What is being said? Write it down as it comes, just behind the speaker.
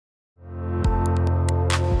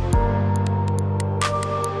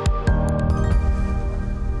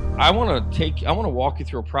I want to walk you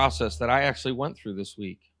through a process that I actually went through this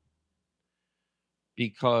week,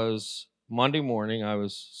 because Monday morning I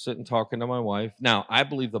was sitting talking to my wife. Now, I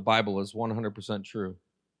believe the Bible is 100% true.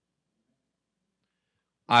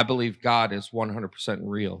 I believe God is 100%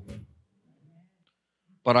 real.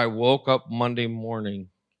 But I woke up Monday morning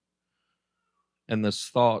and this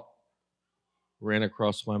thought ran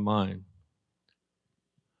across my mind.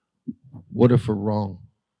 What if we're wrong?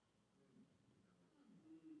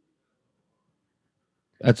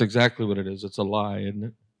 That's exactly what it is. It's a lie, isn't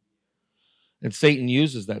it? And Satan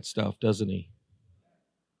uses that stuff, doesn't he?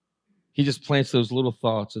 He just plants those little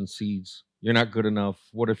thoughts and seeds. You're not good enough.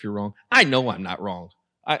 What if you're wrong? I know I'm not wrong.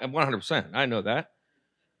 I 100%. I know that.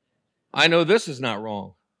 I know this is not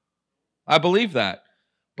wrong. I believe that.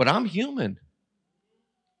 But I'm human.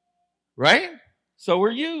 Right? So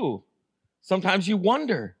are you. Sometimes you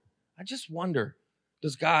wonder. I just wonder,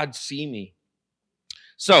 does God see me?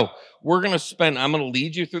 So I'm going to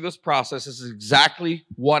lead you through this process. This is exactly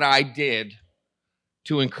what I did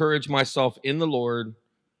to encourage myself in the Lord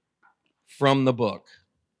from the book.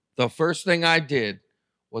 The first thing I did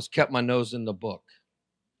was kept my nose in the book.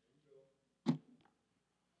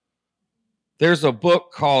 There's a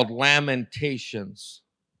book called Lamentations.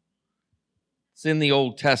 It's in the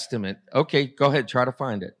Old Testament. Okay, go ahead. Try to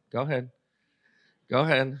find it. Go ahead.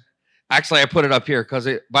 Actually, I put it up here because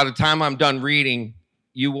by the time I'm done reading,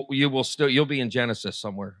 you'll be in Genesis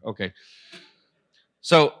somewhere. Okay.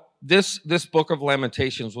 So this book of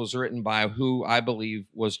Lamentations was written by who I believe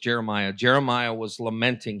was Jeremiah. Jeremiah was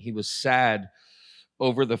lamenting. He was sad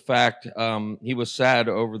over the fact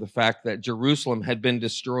that Jerusalem had been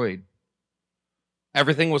destroyed.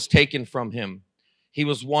 Everything was taken from him. He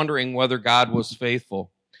was wondering whether God was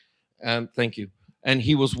faithful. Thank you. And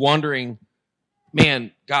he was wondering,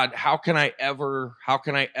 man, God, how can I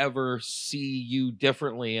ever see you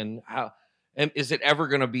differently? And is it ever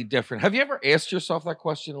going to be different? Have you ever asked yourself that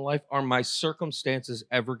question in life? Are my circumstances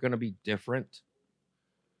ever going to be different?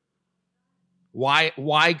 Why,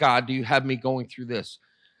 God, do you have me going through this?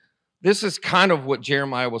 This is kind of what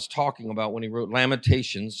Jeremiah was talking about when he wrote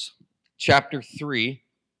Lamentations, chapter 3,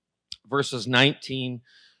 verses 19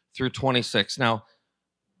 through 26. Now,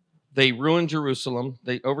 they ruined Jerusalem.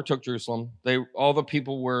 They overtook Jerusalem. All the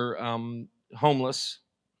people were homeless.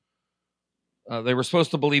 They were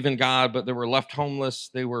supposed to believe in God, but they were left homeless.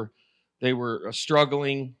 They were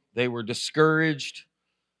struggling. They were discouraged.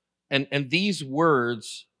 And these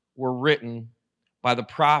words were written by the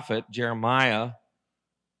prophet Jeremiah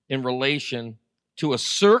in relation to a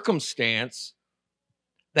circumstance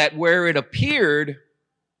that where it appeared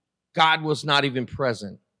God was not even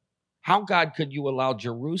present. How, God, could you allow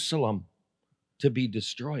Jerusalem to be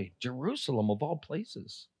destroyed? Jerusalem, of all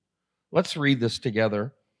places. Let's read this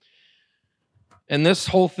together. And this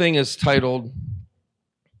whole thing is titled,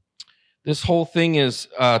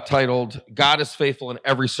 God is Faithful in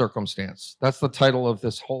Every Circumstance. That's the title of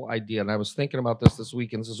this whole idea. And I was thinking about this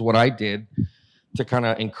week, and this is what I did to kind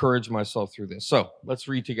of encourage myself through this. So let's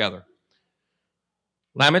read together.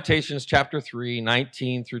 Lamentations chapter 3,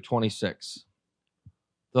 19 through 26.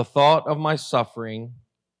 The thought of my suffering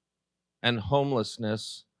and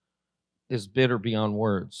homelessness is bitter beyond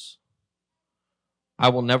words. I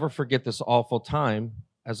will never forget this awful time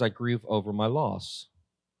as I grieve over my loss.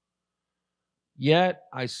 Yet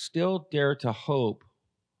I still dare to hope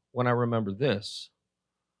when I remember this.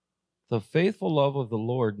 The faithful love of the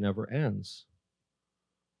Lord never ends.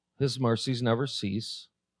 His mercies never cease.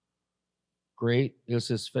 Great is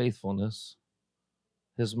his faithfulness.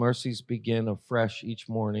 His mercies begin afresh each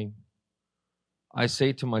morning. I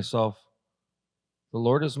say to myself, the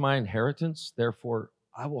Lord is my inheritance, therefore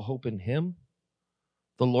I will hope in him.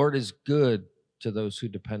 The Lord is good to those who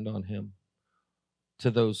depend on him,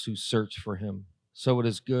 to those who search for him. So it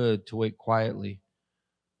is good to wait quietly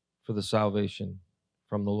for the salvation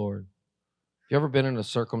from the Lord. Have you ever been in a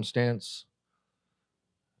circumstance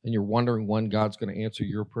and you're wondering when God's going to answer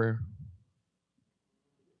your prayer?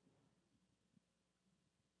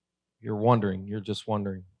 You're just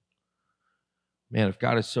wondering. Man, if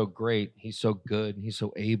God is so great, he's so good, and he's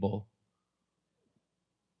so able,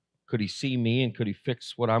 could he see me and could he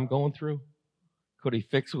fix what I'm going through? Could he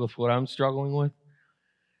fix with what I'm struggling with?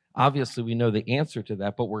 Obviously, we know the answer to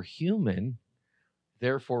that, but we're human.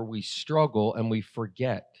 Therefore, we struggle and we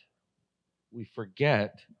forget. We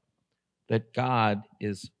forget that God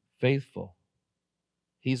is faithful.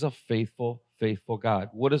 He's a faithful, faithful God.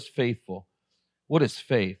 What is faithful? What is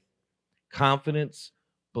faith? Confidence,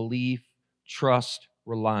 belief, trust,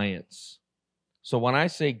 reliance. So when I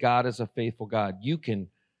say God is a faithful God, you can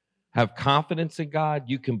have confidence in God,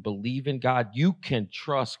 you can believe in God, you can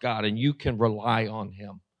trust God, and you can rely on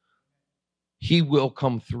him. He will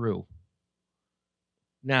come through.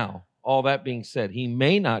 Now, all that being said, he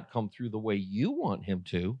may not come through the way you want him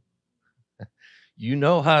to. You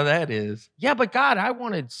know how that is. Yeah, but God, I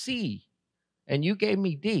wanted C, and you gave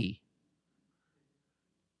me D.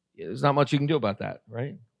 There's not much you can do about that,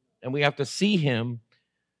 right? And we have to see him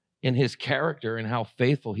in his character and how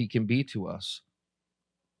faithful he can be to us.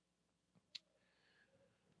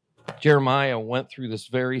 Jeremiah went through this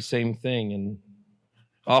very same thing, and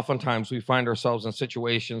oftentimes we find ourselves in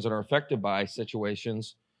situations and are affected by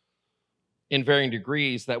situations in varying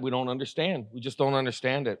degrees that we don't understand. We just don't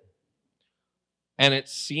understand it. And it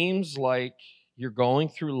seems like you're going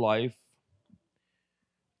through life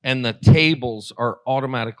and the tables are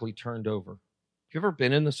automatically turned over. Have you ever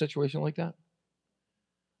been in a situation like that?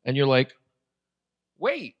 And you're like,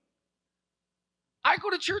 wait, I go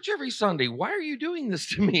to church every Sunday. Why are you doing this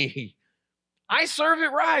to me? I serve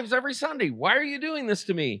at Rives every Sunday. Why are you doing this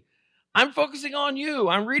to me? I'm focusing on you.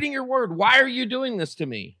 I'm reading your word. Why are you doing this to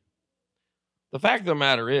me? The fact of the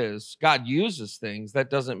matter is, God uses things. That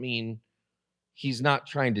doesn't mean he's not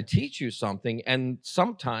trying to teach you something. And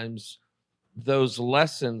sometimes those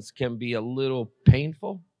lessons can be a little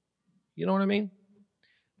painful. You know what I mean?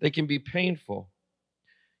 They can be painful.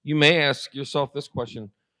 You may ask yourself this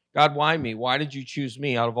question: God, why me? Why did you choose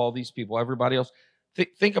me out of all these people, everybody else?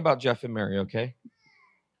 Think about Jeff and Mary, okay?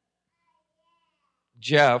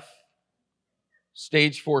 Jeff,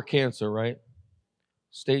 stage 4 cancer, right?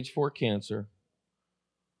 Stage 4 cancer.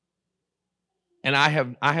 And I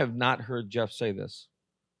have not heard Jeff say this,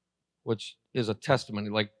 which is a testimony.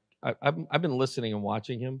 Like, I've been listening and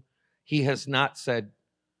watching him. He has not said,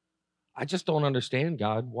 I just don't understand,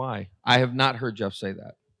 God. Why? I have not heard Jeff say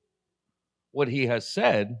that. What he has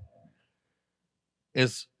said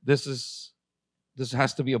is this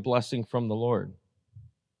has to be a blessing from the Lord.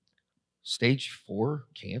 Stage 4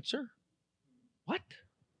 cancer? What?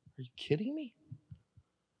 Are you kidding me?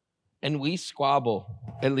 And we squabble,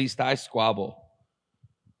 at least I squabble,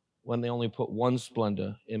 when they only put 1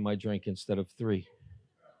 Splenda in my drink instead of 3.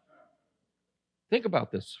 Think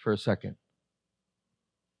about this for a second.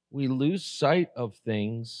 We lose sight of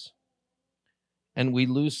things, and we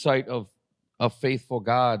lose sight of a faithful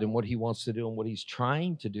God and what he wants to do and what he's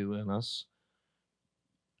trying to do in us,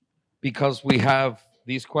 because we have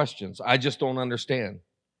these questions. I just don't understand.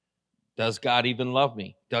 Does God even love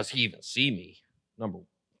me? Does he even see me? Number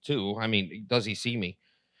 2, I mean, does he see me?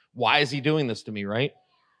 Why is he doing this to me, right?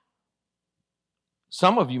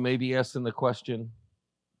 Some of you may be asking the question,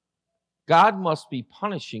 God must be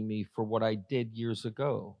punishing me for what I did years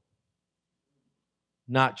ago.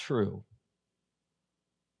 Not true.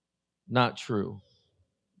 Not true.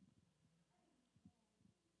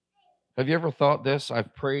 Have you ever thought this?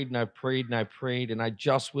 I've prayed and I've prayed and I've prayed, and I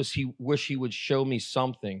just wish he would show me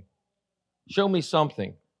something. Show me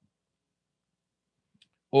something.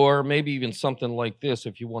 Or maybe even something like this,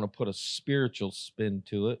 if you want to put a spiritual spin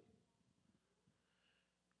to it.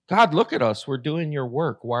 God, look at us. We're doing your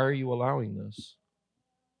work. Why are you allowing this?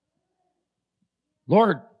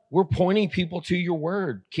 Lord, we're pointing people to your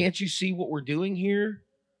word. Can't you see what we're doing here?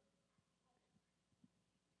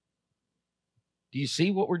 Do you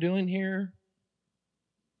see what we're doing here?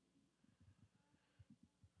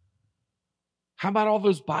 How about all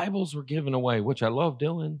those Bibles we're giving away, which I love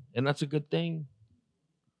doing, and that's a good thing.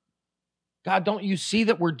 God, don't you see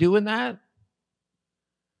that we're doing that?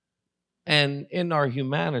 And in our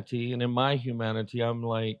humanity, and in my humanity, I'm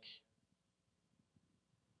like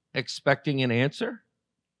expecting an answer.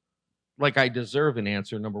 Like I deserve an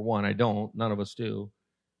answer, number one. I don't. None of us do.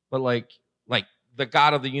 But like the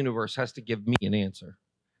God of the universe has to give me an answer.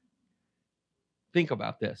 Think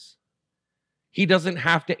about this. He doesn't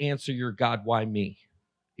have to answer your God, why me?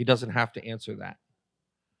 He doesn't have to answer that.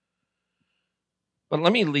 But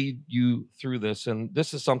let me lead you through this, and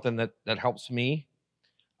this is something that helps me.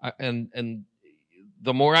 And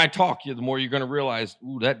the more I talk, the more you're going to realize,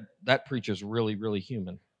 ooh, that preacher's really, really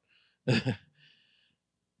human.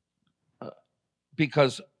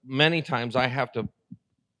 Because many times I have to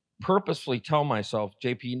purposefully tell myself,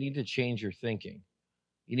 JP, you need to change your thinking.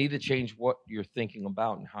 You need to change what you're thinking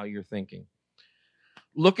about and how you're thinking.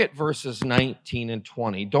 Look at verses 19 and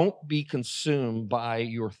 20. Don't be consumed by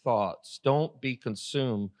your thoughts. Don't be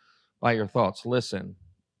consumed by your thoughts. Listen,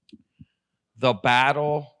 the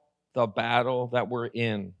battle that we're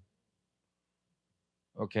in,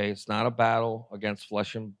 okay, it's not a battle against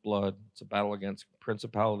flesh and blood. It's a battle against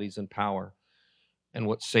principalities and power. And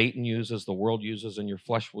what Satan uses, the world uses, and your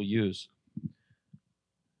flesh will use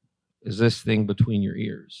is this thing between your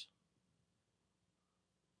ears.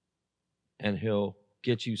 and he'll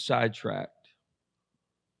get you sidetracked.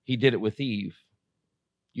 He did it with Eve.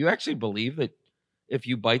 You actually believe that if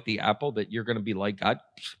you bite the apple that you're going to be like God?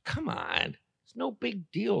 Come on. It's no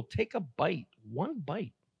big deal. Take a bite. One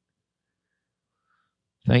bite.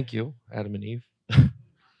 Thank you, Adam and Eve.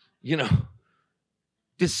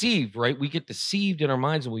 Deceived, right? We get deceived in our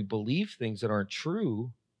minds and we believe things that aren't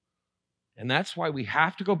true. And that's why we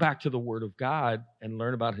have to go back to the Word of God and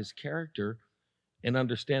learn about his character and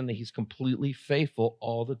understand that he's completely faithful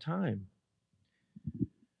all the time.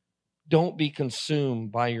 Don't be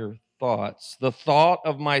consumed by your thoughts. The thought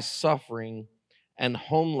of my suffering and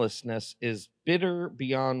homelessness is bitter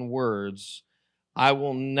beyond words. I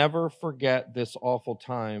will never forget this awful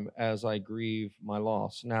time as I grieve my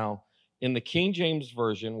loss. Now, in the King James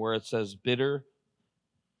Version, where it says bitter,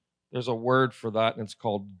 there's a word for that, and it's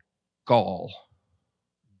called gall.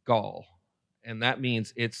 Gall. And that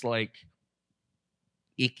means it's like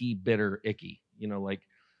icky, bitter, icky.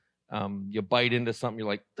 You bite into something, you're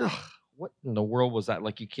like, ugh, what in the world was that?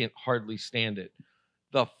 Like, you can't hardly stand it.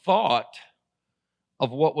 The thought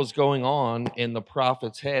of what was going on in the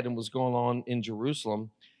prophet's head and was going on in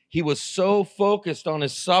Jerusalem, he was so focused on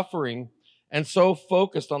his suffering and so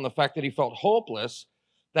focused on the fact that he felt hopeless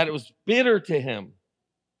that it was bitter to him.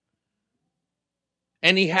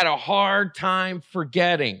 And he had a hard time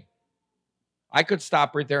forgetting. I could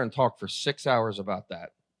stop right there and talk for 6 hours about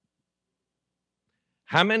that.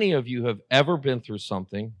 How many of you have ever been through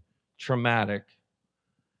something traumatic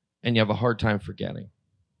and you have a hard time forgetting?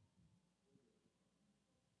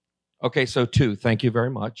 Okay, so 2. Thank you very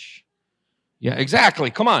much. Yeah, exactly.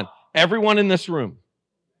 Come on. Everyone in this room.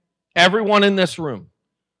 Everyone in this room.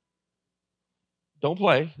 Don't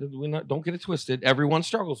play. Don't get it twisted. Everyone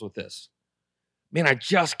struggles with this. Man, I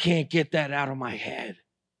just can't get that out of my head.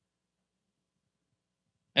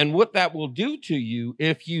 And what that will do to you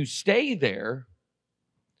if you stay there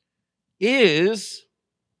is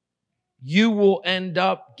you will end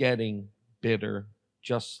up getting bitter,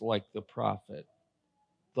 just like the prophet.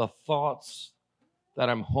 The thoughts that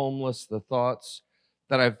I'm homeless, the thoughts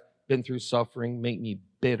that I've been through suffering make me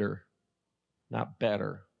bitter, not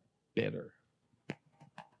better, bitter.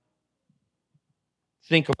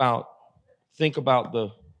 Think about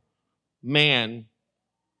the man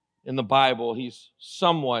in the Bible. He's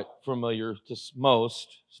somewhat familiar to most.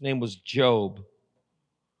 His name was Job.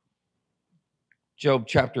 Job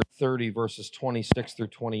chapter 30, verses 26 through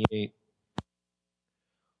 28.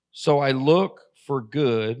 So I look for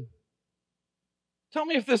good. Tell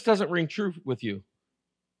me if this doesn't ring true with you.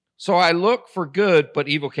 So I look for good, but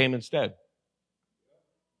evil came instead.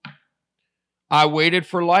 I waited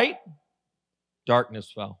for light.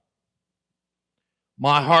 Darkness fell.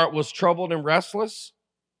 My heart was troubled and restless.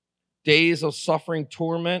 Days of suffering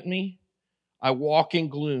torment me. I walk in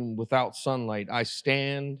gloom without sunlight. I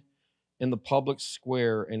stand in the public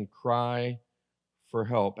square and cry for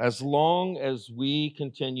help. As long as we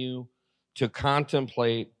continue to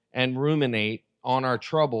contemplate and ruminate on our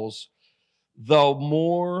troubles, the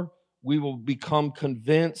more we will become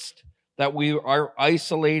convinced that we are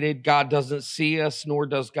isolated. God doesn't see us, nor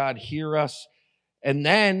does God hear us. And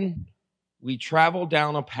then we travel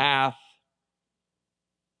down a path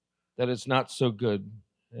that is not so good.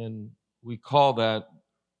 And we call that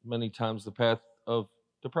many times the path of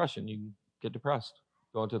depression. You get depressed,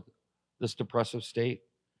 go into this depressive state,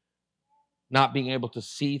 not being able to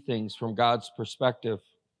see things from God's perspective.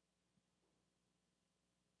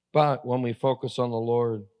 But when we focus on the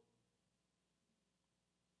Lord,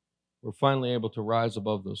 we're finally able to rise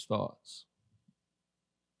above those thoughts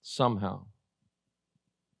somehow.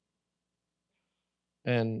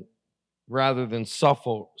 And rather than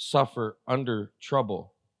suffer under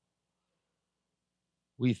trouble,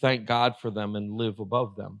 we thank God for them and live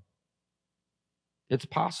above them. It's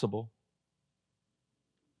possible.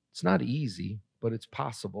 It's not easy, but it's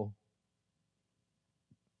possible.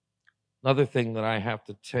 Another thing that I have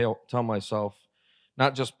to tell myself,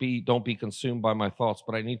 not just don't be consumed by my thoughts,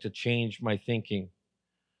 but I need to change my thinking.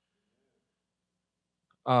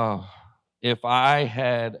 If I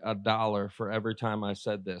had $1 for every time I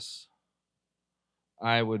said this,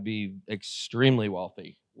 I would be extremely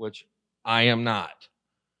wealthy, which I am not.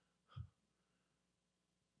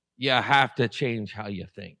 You have to change how you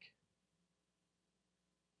think.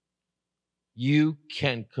 You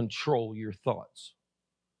can control your thoughts.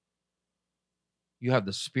 You have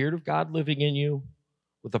the Spirit of God living in you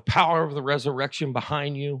with the power of the resurrection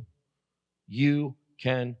behind you. You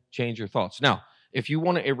can change your thoughts. Now, if you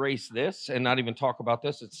want to erase this and not even talk about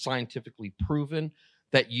this, it's scientifically proven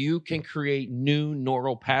that you can create new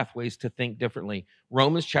neural pathways to think differently.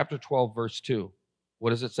 Romans chapter 12, verse 2. What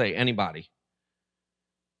does it say? Anybody.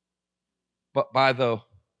 But by the,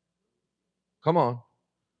 come on.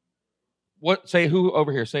 What, say who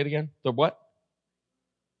over here? Say it again. The what?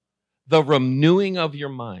 The renewing of your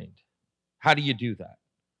mind. How do you do that?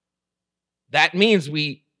 That means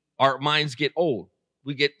our minds get old.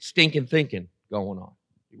 We get stinking thinking going on,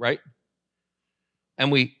 right?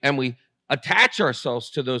 And we attach ourselves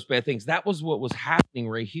to those bad things. That was what was happening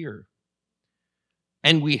right here.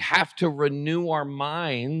 And we have to renew our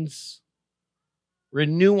minds.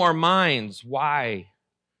 Renew our minds. Why?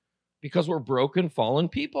 Because we're broken, fallen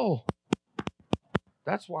people.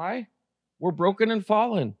 That's why. We're broken and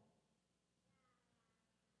fallen.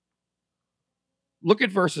 Look at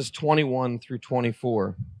verses 21 through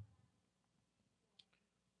 24.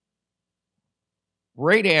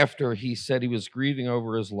 Right after he said he was grieving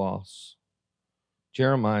over his loss,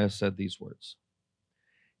 Jeremiah said these words.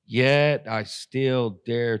 Yet I still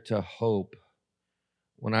dare to hope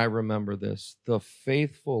when I remember this. The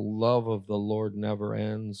faithful love of the Lord never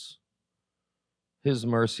ends. His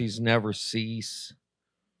mercies never cease.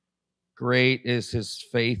 Great is his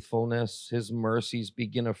faithfulness. His mercies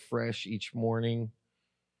begin afresh each morning.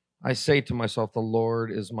 I say to myself, the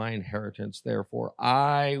Lord is my inheritance. Therefore,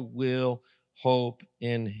 I will hope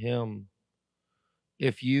in him.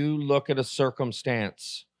 If you look at a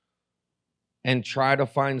circumstance and try to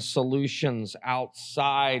find solutions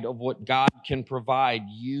outside of what God can provide,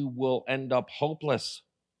 you will end up hopeless.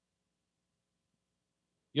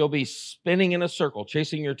 You'll be spinning in a circle,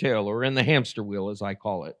 chasing your tail, or in the hamster wheel, as I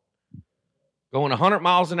call it. Going 100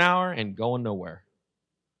 miles an hour and going nowhere.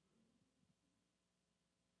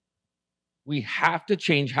 We have to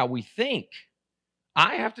change how we think.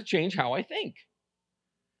 I have to change how I think.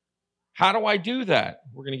 How do I do that?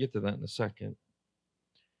 We're going to get to that in a second.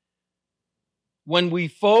 When we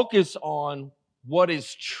focus on what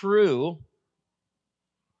is true,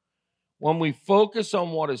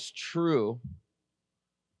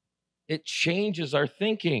 it changes our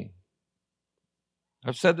thinking.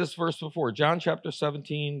 I've said this verse before, John chapter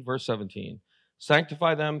 17, verse 17.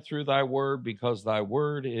 Sanctify them through thy word because thy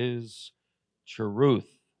word is truth.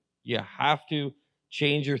 You have to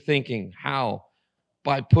change your thinking. How?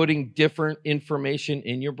 By putting different information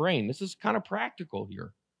in your brain. This is kind of practical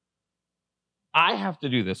here. I have to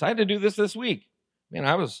do this. I had to do this week. Man,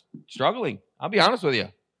 I was struggling. I'll be honest with you.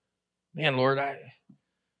 Man, Lord,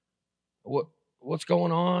 what's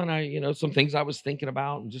going on? Some things I was thinking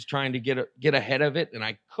about and just trying to get ahead of it, and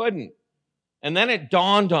I couldn't. And then it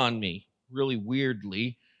dawned on me really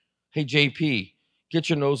weirdly, hey, JP, get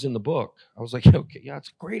your nose in the book. I was like, okay, yeah, it's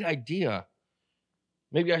a great idea.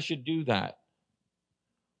 Maybe I should do that.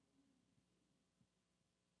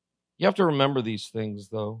 You have to remember these things,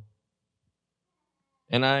 though.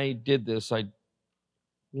 And I did this. I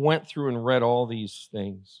went through and read all these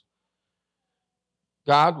things.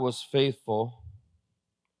 God was faithful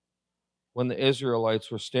when the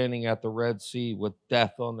Israelites were standing at the Red Sea with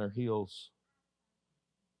death on their heels.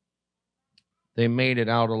 They made it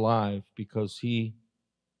out alive because he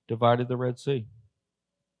divided the Red Sea.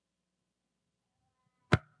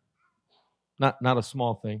 Not a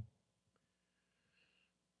small thing.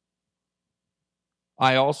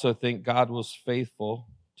 I also think God was faithful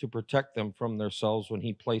to protect them from themselves when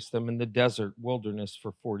he placed them in the desert wilderness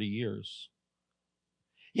for 40 years.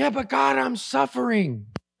 Yeah, but God, I'm suffering.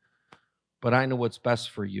 But I know what's best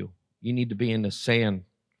for you. You need to be in the sand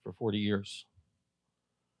for 40 years.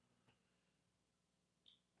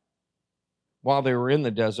 While they were in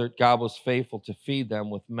the desert, God was faithful to feed them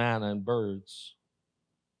with manna and birds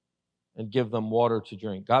and give them water to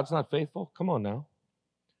drink. God's not faithful? Come on now.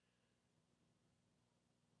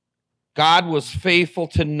 God was faithful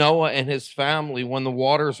to Noah and his family when the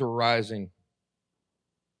waters were rising.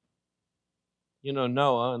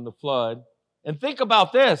 Noah and the flood. And think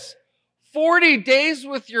about this. 40 days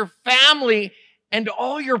with your family and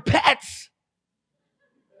all your pets.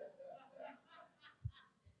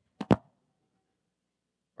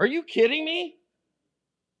 Are you kidding me?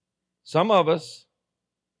 Some of us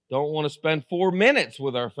don't want to spend 4 minutes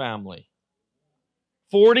with our family.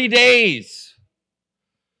 40 days.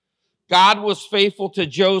 God was faithful to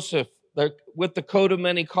Joseph with the coat of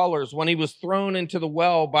many colors when he was thrown into the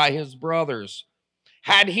well by his brothers.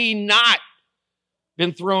 Had he not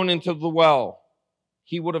been thrown into the well,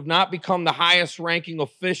 he would have not become the highest ranking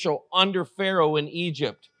official under Pharaoh in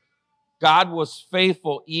Egypt. God was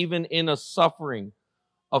faithful even in a suffering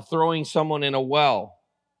of throwing someone in a well.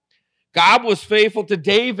 God was faithful to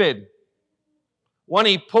David when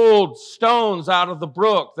he pulled stones out of the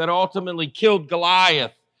brook that ultimately killed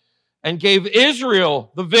Goliath and gave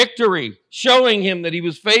Israel the victory, showing him that he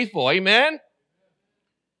was faithful. Amen?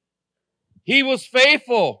 He was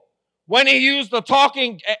faithful when he used the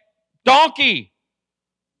talking donkey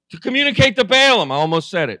to communicate to Balaam. I almost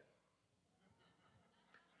said it.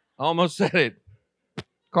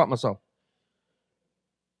 Caught myself.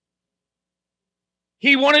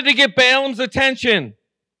 He wanted to get Balaam's attention,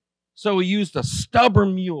 so he used a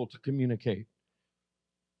stubborn mule to communicate.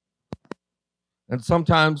 And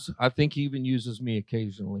sometimes I think he even uses me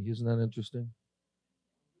occasionally. Isn't that interesting?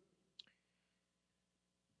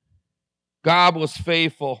 God was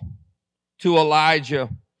faithful to Elijah,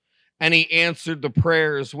 and he answered the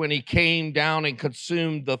prayers when he came down and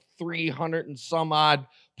consumed the 300 and some odd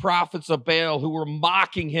prophets of Baal who were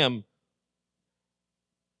mocking him.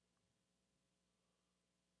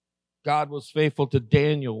 God was faithful to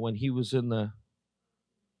Daniel when he was in the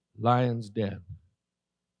lion's den.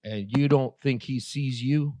 And you don't think he sees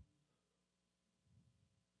you?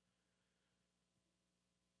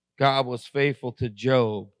 God was faithful to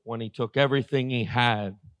Job when he took everything he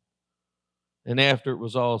had, and after it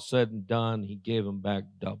was all said and done, he gave him back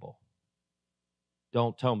double.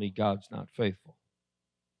 Don't tell me God's not faithful.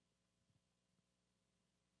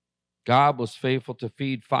 God was faithful to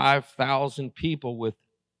feed 5,000 people with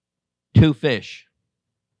 2 fish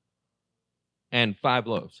and 5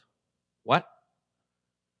 loaves. What?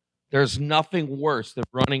 There's nothing worse than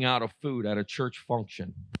running out of food at a church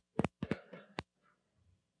function.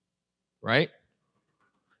 Right?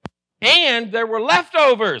 And there were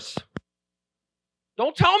leftovers.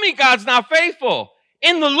 Don't tell me God's not faithful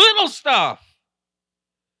in the little stuff.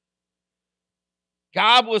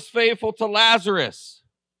 God was faithful to Lazarus.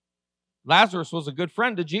 Lazarus was a good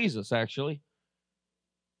friend to Jesus, actually.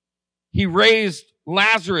 He raised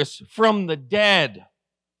Lazarus from the dead.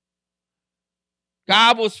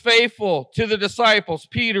 God was faithful to the disciples,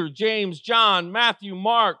 Peter, James, John, Matthew,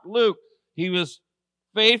 Mark, Luke. He was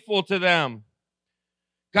faithful to them.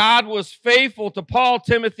 God was faithful to Paul,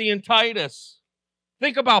 Timothy, and Titus.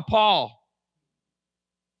 Think about Paul.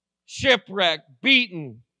 Shipwrecked,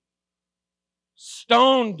 beaten,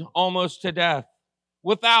 stoned almost to death,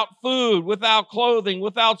 without food, without clothing,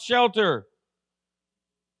 without shelter.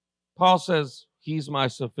 Paul says, he's my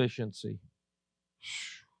sufficiency.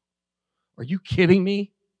 Are you kidding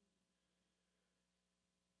me?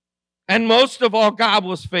 And most of all, God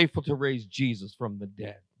was faithful to raise Jesus from the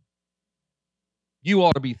dead. You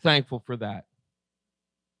ought to be thankful for that.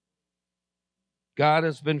 God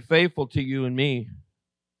has been faithful to you and me.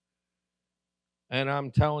 And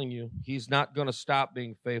I'm telling you, he's not going to stop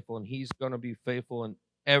being faithful, and he's going to be faithful in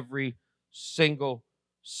every single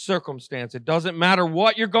circumstance. It doesn't matter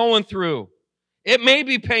what you're going through. It may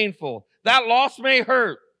be painful. That loss may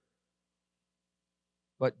hurt.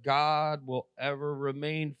 But God will ever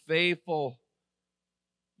remain faithful.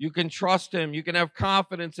 You can trust him. You can have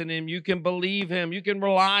confidence in him. You can believe him. You can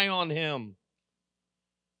rely on him.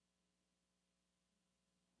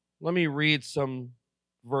 Let me read some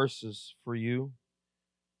verses for you.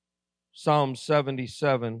 Psalm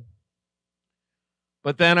 77.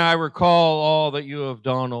 But then I recall all that you have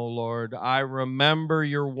done, O Lord. I remember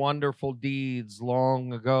your wonderful deeds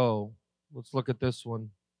long ago. Let's look at this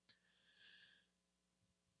one.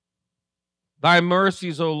 Thy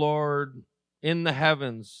mercies, O Lord, in the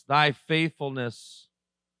heavens, thy faithfulness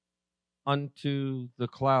unto the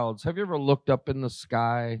clouds. Have you ever looked up in the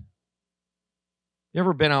sky? You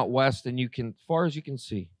ever been out west and you can, far as you can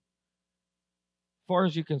see,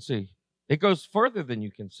 it goes further than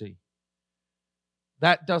you can see.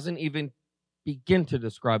 That doesn't even begin to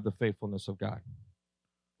describe the faithfulness of God.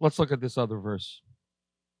 Let's look at this other verse.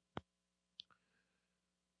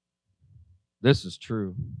 This is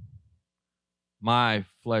true. My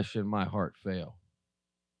flesh and my heart fail,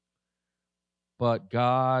 but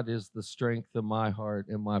God is the strength of my heart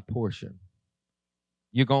and my portion.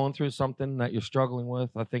 You going through something that you're struggling with?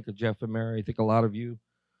 I think of Jeff and Mary. I think a lot of you.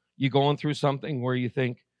 You going through something where you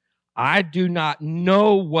think, I do not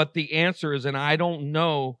know what the answer is, and I don't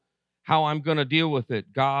know how I'm going to deal with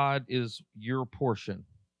it. God is your portion.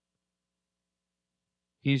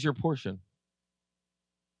 He's your portion.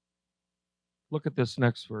 Look at this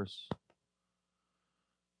next verse.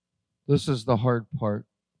 This is the hard part.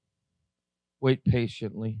 Wait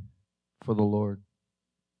patiently for the Lord.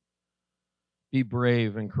 Be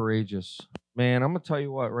brave and courageous. Man, I'm going to tell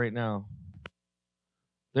you what right now.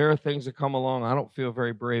 There are things that come along. I don't feel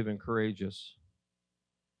very brave and courageous.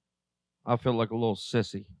 I feel like a little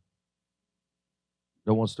sissy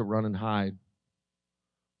that wants to run and hide.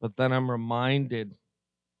 But then I'm reminded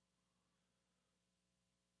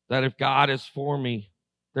that if God is for me,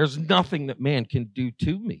 there's nothing that man can do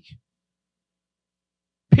to me.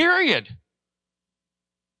 Period.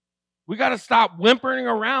 We got to stop whimpering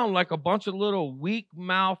around like a bunch of little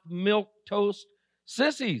weak-mouthed, milk-toast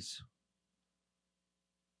sissies.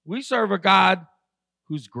 We serve a God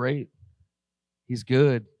who's great. He's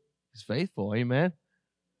good. He's faithful. Amen.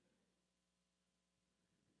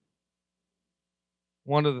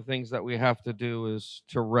 One of the things that we have to do is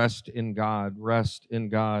to rest in God. Rest in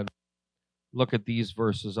God. Look at these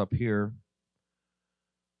verses up here.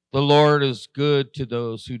 The Lord is good to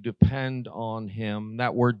those who depend on him.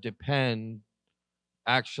 That word depend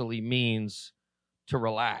actually means to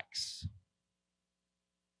relax.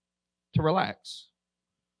 To relax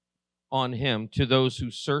on him, to those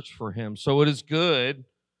who search for him. So it is good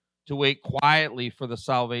to wait quietly for the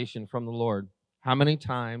salvation from the Lord. How many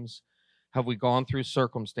times have we gone through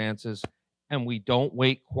circumstances and we don't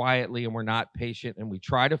wait quietly and we're not patient and we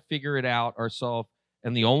try to figure it out ourselves,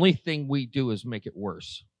 and the only thing we do is make it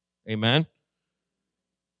worse? Amen?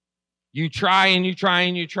 You try and you try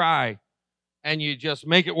and you try, and you just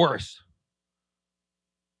make it worse.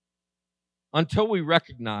 Until we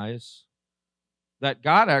recognize that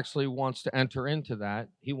God actually wants to enter into that.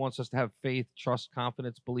 He wants us to have faith, trust,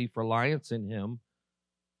 confidence, belief, reliance in him.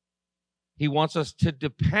 He wants us to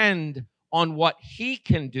depend on what he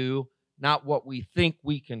can do, not what we think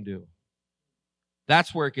we can do.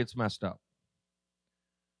 That's where it gets messed up.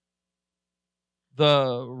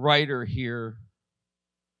 The writer here,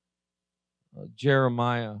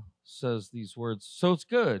 Jeremiah, says these words, so it's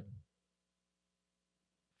good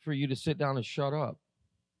for you to sit down and shut up.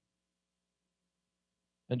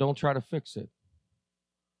 And don't try to fix it.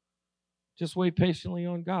 Just wait patiently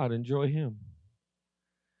on God. Enjoy him.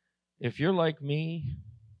 If you're like me,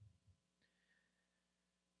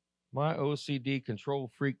 my OCD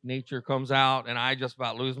control freak nature comes out and I just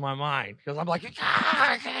about lose my mind because I'm like,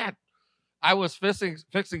 I can't. I was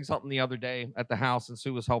fixing something the other day at the house and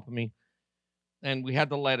Sue was helping me. And we had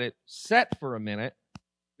to let it set for a minute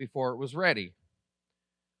before it was ready.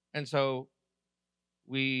 And so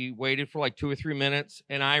we waited for like 2 or 3 minutes,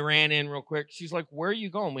 and I ran in real quick. She's like, where are you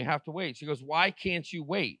going? We have to wait. She goes, why can't you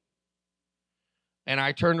wait? And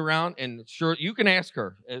I turned around, and sure, you can ask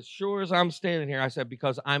her. As sure as I'm standing here, I said,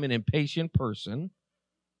 because I'm an impatient person,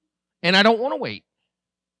 and I don't want to wait.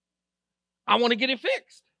 I want to get it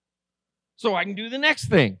fixed so I can do the next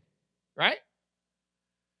thing, right?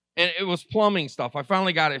 And it was plumbing stuff. I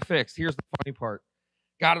finally got it fixed. Here's the funny part.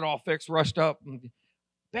 Got it all fixed, rushed up. And,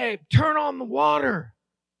 babe, turn on the water.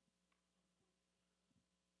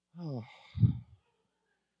 Oh.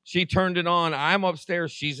 She turned it on. I'm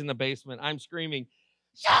upstairs. She's in the basement. I'm screaming,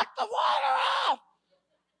 shut the water off.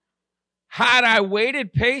 Had I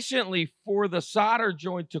waited patiently for the solder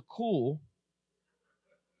joint to cool,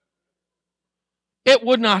 it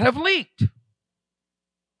would not have leaked.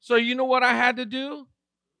 So you know what I had to do?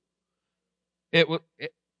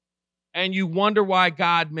 And you wonder why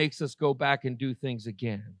God makes us go back and do things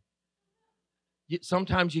again.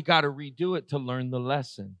 Sometimes you got to redo it to learn the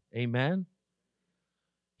lesson. Amen?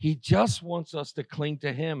 He just wants us to cling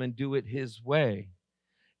to him and do it his way.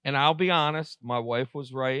 And I'll be honest, my wife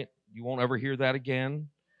was right. You won't ever hear that again.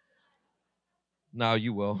 No,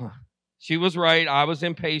 you will. She was right. I was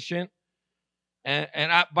impatient. And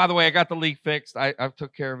I, by the way, I got the leak fixed. I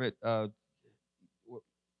took care of it.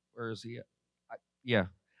 Where is he? Yeah,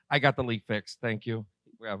 I got the leak fixed. Thank you.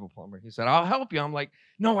 We have a plumber. He said, I'll help you. I'm like,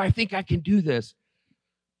 no, I think I can do this.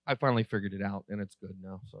 I finally figured it out, and it's good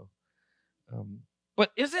now. So,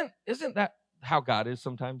 but isn't that how God is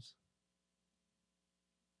sometimes?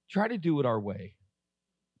 Try to do it our way.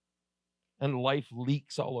 And life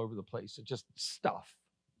leaks all over the place. It's just stuff.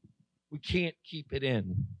 We can't keep it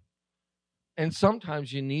in. And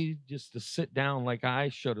sometimes you need just to sit down like I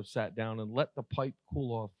should have sat down and let the pipe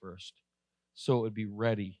cool off first so it would be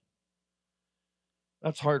ready.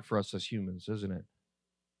 That's hard for us as humans, isn't it?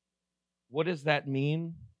 What does that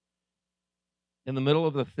mean? In the middle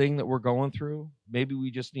of the thing that we're going through, maybe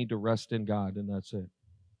we just need to rest in God, and that's it.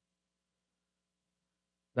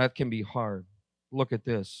 That can be hard. Look at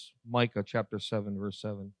this, Micah chapter 7, verse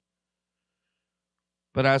 7.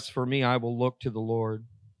 But as for me, I will look to the Lord.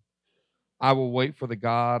 I will wait for the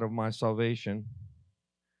God of my salvation.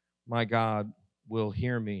 My God will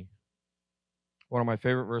hear me. One of my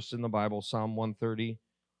favorite verses in the Bible, Psalm 130,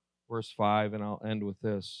 verse 5, and I'll end with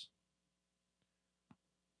this.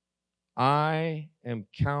 I am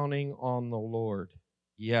counting on the Lord.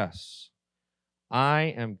 Yes,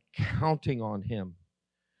 I am counting on him.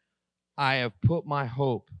 I have put my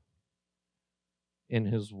hope in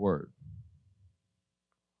his word.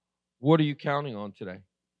 What are you counting on today?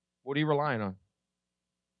 What are you relying on?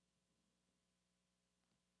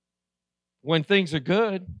 When things are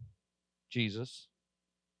good, Jesus.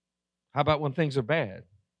 How about when things are bad?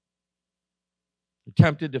 You're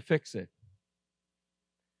tempted to fix it.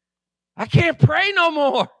 I can't pray no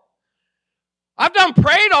more. I've done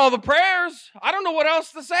prayed all the prayers. I don't know what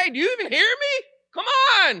else to say. Do you even hear me? Come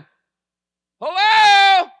on.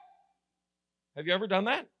 Hello? Have you ever done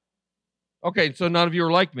that? Okay, so none of you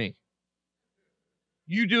are like me.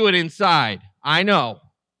 You do it inside. I know.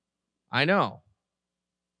 And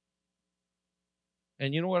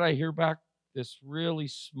you know what I hear back? This really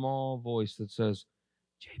small voice that says,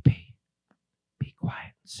 JP, be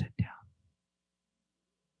quiet and sit down.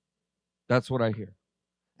 That's what I hear.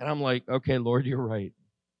 And I'm like, okay, Lord, you're right.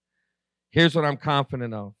 Here's what I'm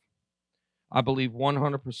confident of. I believe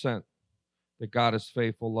 100% that God is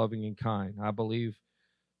faithful, loving, and kind. I believe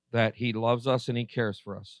that he loves us and he cares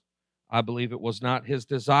for us. I believe it was not his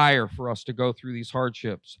desire for us to go through these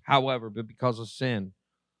hardships. However, but because of sin,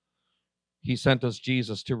 he sent us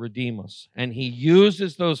Jesus to redeem us. And he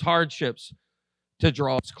uses those hardships to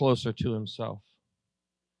draw us closer to himself.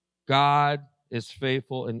 God is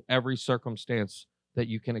faithful in every circumstance that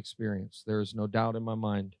you can experience. There is no doubt in my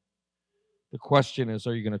mind. The question is,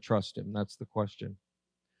 are you going to trust him? That's the question.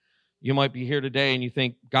 You might be here today and you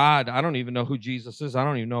think, God, I don't even know who Jesus is. I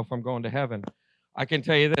don't even know if I'm going to heaven. I can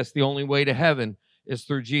tell you this, the only way to heaven is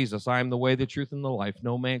through Jesus. I am the way, the truth, and the life.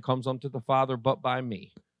 No man comes unto the Father but by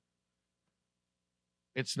me.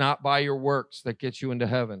 It's not by your works that gets you into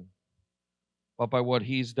heaven, but by what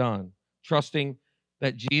he's done. Trusting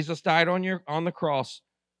that Jesus died on the cross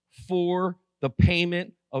for the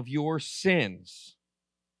payment of your sins.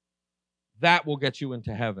 That will get you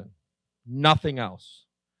into heaven. Nothing else.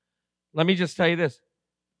 Let me just tell you this.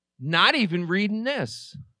 Not even reading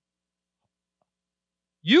this.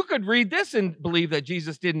 You could read this and believe that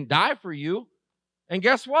Jesus didn't die for you. And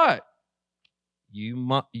guess what? You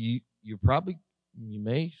may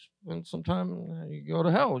spend some time, you go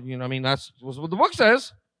to hell. You know, I mean, that's what the book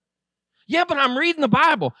says. Yeah, but I'm reading the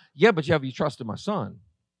Bible. Yeah, but have you trusted my son?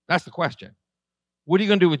 That's the question. What are you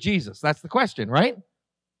going to do with Jesus? That's the question, right?